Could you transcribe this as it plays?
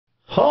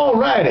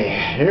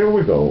Alrighty, here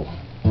we go.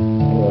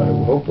 Well,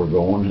 I hope we're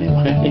going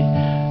anyway.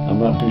 I'm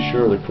not too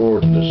sure of the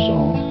chords of this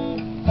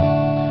song,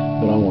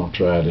 but I want to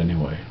try it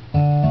anyway.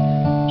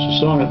 It's a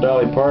song that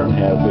Dolly Parton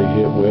had a big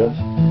hit with,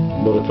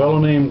 but a fellow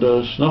named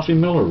Snuffy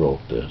Miller wrote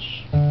this.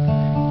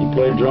 He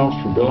played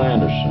drums for Bill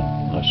Anderson.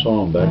 I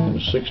saw him back in the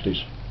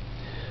 60s.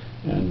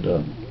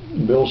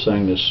 And Bill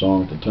sang this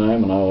song at the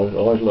time, and I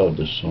always loved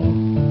this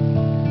song.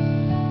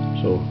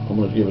 So I'm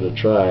going to give it a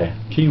try.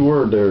 Key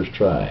word there is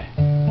try.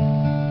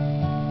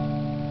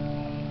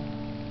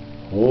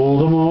 Oh,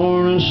 the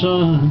morning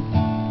sun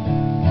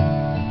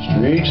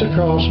streaks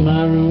across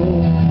my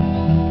room.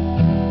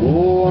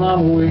 Oh, and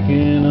I'm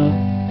waking up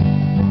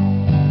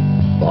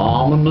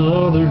from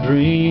another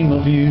dream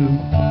of you.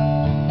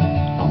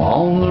 I'm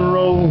on the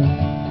road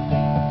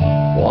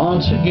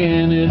once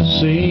again, it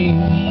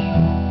seems,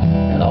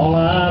 and all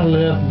I've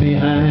left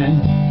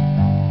behind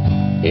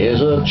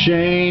is a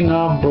chain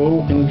of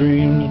broken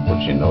dreams.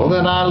 But you know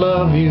that I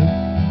love you.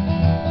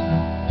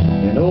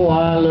 You know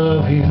I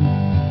love you.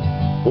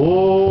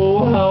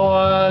 Oh, how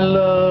I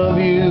love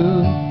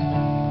you.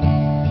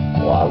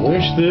 Oh, I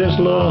wish this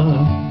love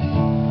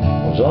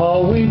was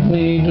all we'd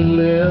need to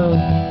live.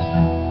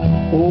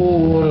 Oh,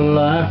 what a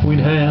life we'd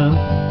have.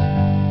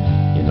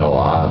 You know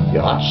I've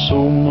got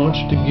so much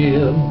to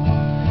give,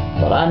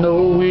 but I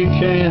know we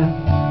can't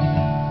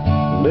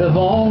live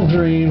on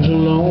dreams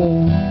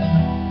alone.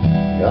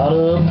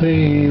 Gotta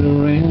pay the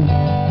rent,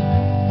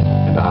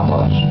 and I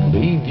must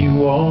leave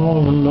you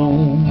all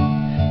alone.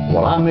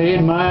 Well, I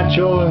made my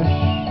choice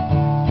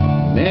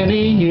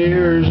many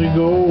years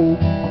ago.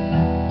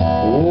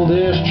 Oh,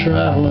 this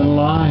traveling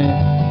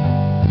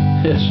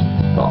life, it's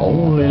the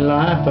only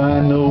life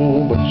I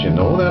know. But you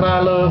know that I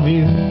love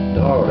you,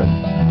 darling.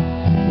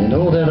 You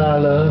know that I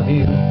love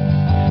you.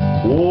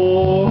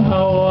 Oh,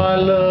 how I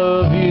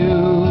love you.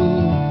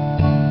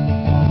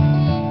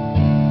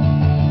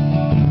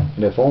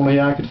 And if only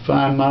I could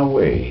find my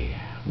way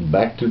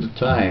back to the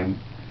time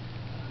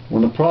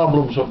when the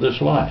problems of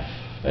this life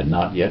had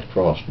not yet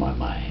crossed my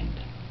mind,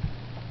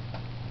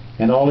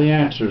 and all the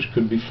answers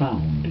could be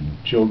found in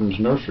children's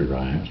nursery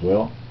rhymes,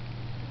 well,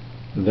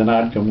 then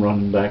I'd come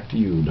running back to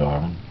you,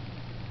 darling.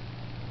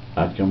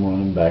 I'd come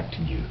running back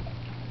to you.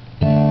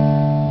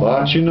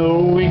 But you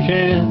know we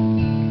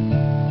can't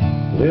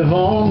live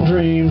on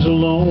dreams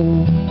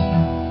alone.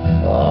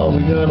 Oh,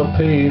 we gotta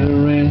pay the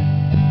rent,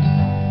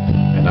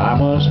 and I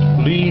must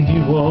leave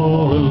you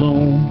all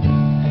alone.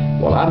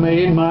 Well, I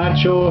made my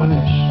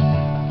choice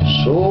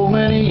so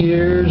many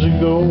years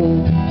ago,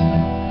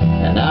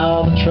 and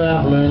now the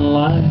traveling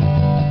life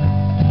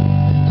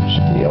is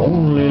the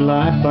only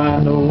life I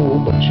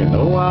know. But you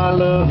know I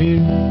love you.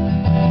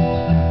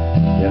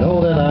 You know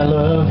that I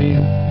love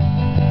you.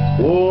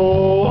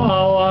 Oh,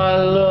 how I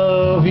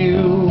love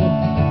you.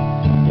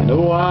 You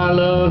know I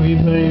love you,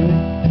 baby.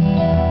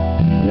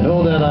 You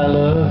know that I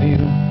love you.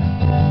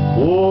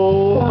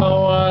 Oh,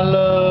 how I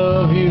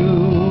love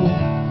you.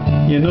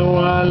 You know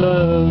I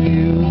love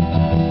you.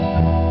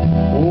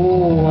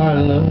 Oh, I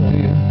love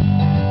you.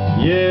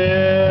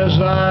 Yes,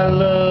 I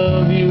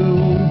love you.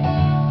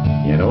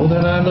 You know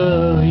that I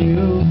love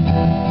you.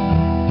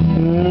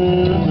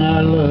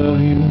 I love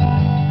you.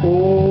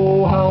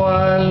 Oh, how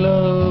I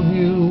love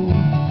you.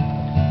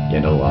 You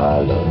know I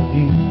love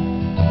you.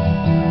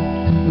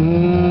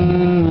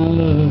 I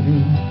love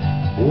you.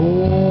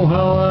 Oh,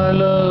 how I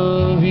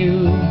love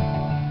you.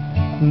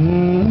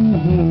 Mm-hmm.